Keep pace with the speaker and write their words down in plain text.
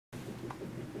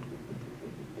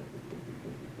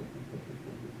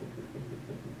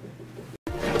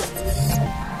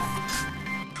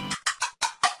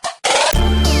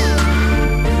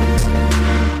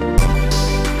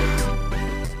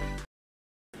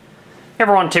Hey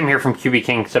everyone, Tim here from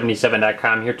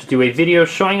QBKing77.com here to do a video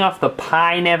showing off the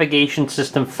Pi navigation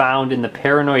system found in the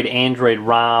ParanoidAndroid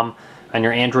Rom on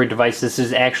your Android device. This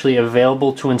is actually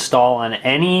available to install on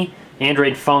any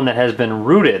Android phone that has been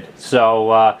rooted.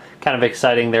 So kind of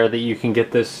exciting there that you can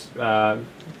get this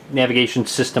navigation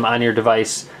system on your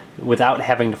device without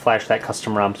having to flash that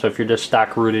custom ROM. So if you're just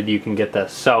stock rooted, you can get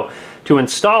this. So to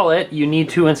install it, you need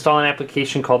to install an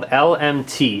application called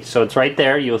LMT. So it's right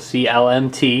there. You'll see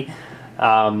LMT.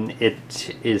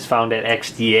 It is found at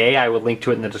XDA. I will link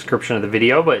to it in the description of the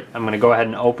video, but I'm going to go ahead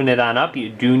and open it on up. You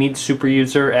do need super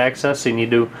user access, so you need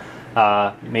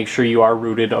to make sure you are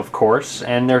rooted, of course.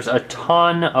 And there's a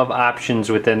ton of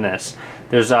options within this.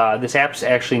 There's this app's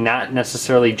actually not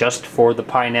necessarily just for the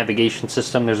Pi navigation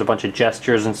system. There's a bunch of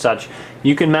gestures and such.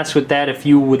 You can mess with that if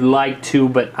you would like to,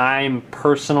 but I'm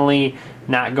personally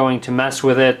not going to mess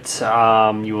with it.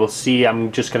 You will see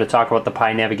I'm just going to talk about the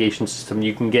Pi navigation system.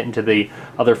 You can get into the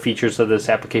other features of this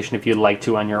application if you'd like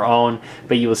to on your own,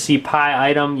 but you will see Pi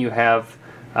item. You have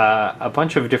a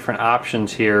bunch of different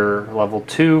options here. Level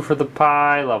 2 for the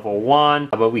Pi, level 1,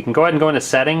 but we can go ahead and go into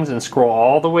settings and scroll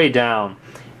all the way down.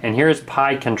 And here's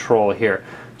Pi control here.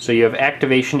 So you have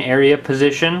activation area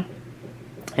position,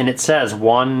 and it says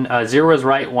 0 is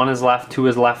right, 1 is left, 2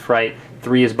 is left, right,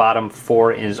 3 is bottom,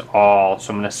 4 is all.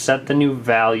 So I'm going to set the new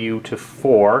value to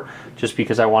 4 just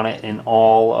because I want it in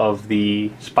all of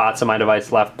the spots on my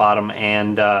device, left, bottom,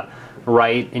 and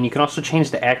right. And you can also change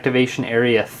the activation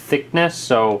area thickness.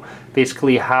 So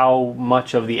basically how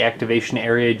much of the activation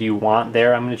area do you want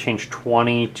there. I'm going to change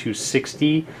 20 to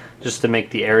 60 just to make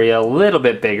the area a little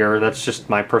bit bigger. That's just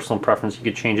my personal preference. You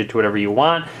could change it to whatever you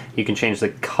want. You can change the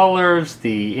colors,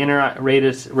 the inner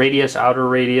radius, outer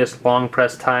radius, long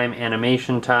press time,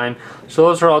 animation time. So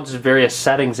those are all just various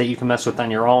settings that you can mess with on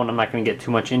your own. I'm not going to get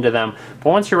too much into them. But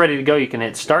once you're ready to go, you can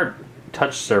hit Start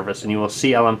Touch Service, and you will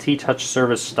see LMT Touch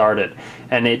Service started.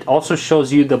 And it also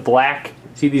shows you the black,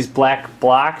 see these black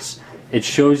blocks? It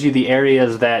shows you the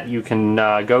areas that you can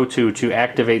go to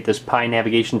activate this Pi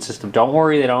navigation system. Don't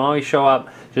worry, they don't always show up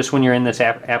just when you're in this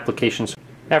application.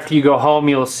 After you go home,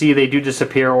 you'll see they do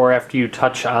disappear, or after you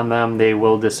touch on them, they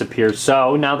will disappear.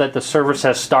 So now that the service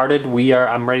has started,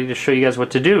 I'm ready to show you guys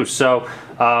what to do. So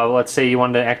let's say you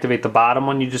wanted to activate the bottom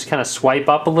one. You just kind of swipe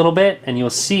up a little bit, and you'll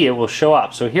see it will show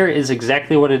up. So here is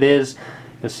exactly what it is.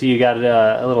 You'll see you got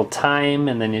a little time,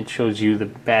 and then it shows you the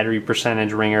battery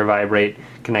percentage, ringer, vibrate,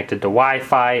 connected to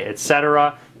Wi-Fi,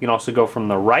 etc. You can also go from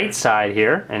the right side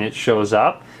here, and it shows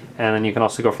up. And then you can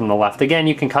also go from the left. Again,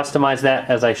 you can customize that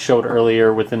as I showed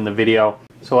earlier within the video.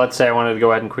 So let's say I wanted to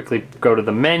go ahead and quickly go to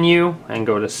the menu and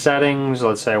go to settings.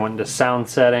 Let's say I went into sound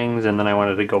settings, and then I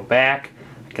wanted to go back.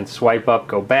 I can swipe up,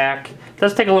 go back. It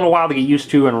does take a little while to get used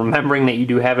to and remembering that you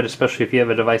do have it, especially if you have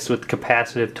a device with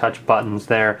capacitive touch buttons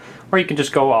there. Or you can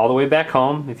just go all the way back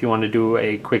home. If you want to do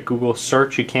a quick Google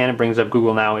search, you can. It brings up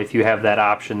Google Now if you have that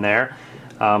option there.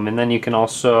 And then you can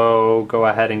also go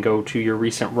ahead and go to your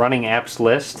recent running apps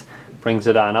list. Brings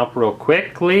it on up real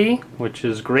quickly, which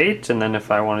is great. And then if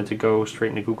I wanted to go straight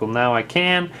into Google Now, I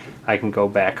can go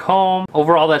back home.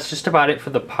 Overall, that's just about it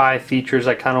for the Pi features.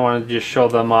 I kind of wanted to just show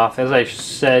them off. As I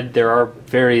said, there are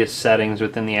various settings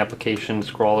within the application.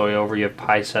 Scroll all the way over, you have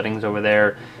Pi settings over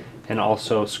there. And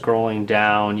also scrolling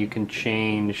down, you can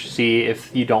change, see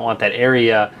if you don't want that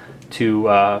area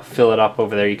to fill it up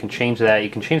over there, you can change that.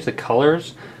 You can change the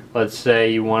colors. Let's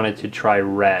say you wanted to try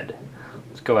red.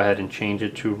 Let's go ahead and change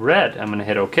it to red. I'm going to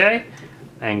hit OK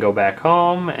and go back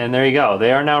home, and there you go.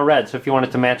 They are now red. So if you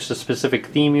wanted to match the specific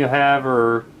theme you have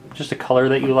or just a color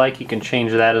that you like, you can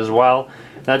change that as well.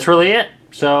 That's really it.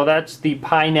 So that's the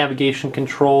Pi navigation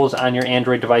controls on your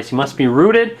Android device. You must be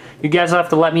rooted. You guys will have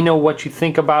to let me know what you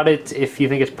think about it. If you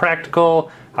think it's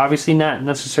practical, obviously not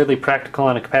necessarily practical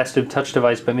on a capacitive touch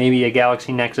device, but maybe a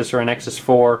Galaxy Nexus or a Nexus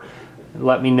 4.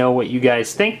 Let me know what you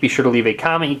guys think. Be sure to leave a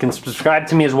comment. You can subscribe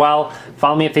to me as well.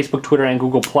 Follow me at Facebook, Twitter, and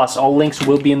Google+. All links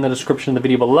will be in the description of the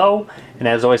video below. And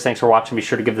as always, thanks for watching. Be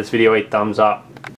sure to give this video a thumbs up.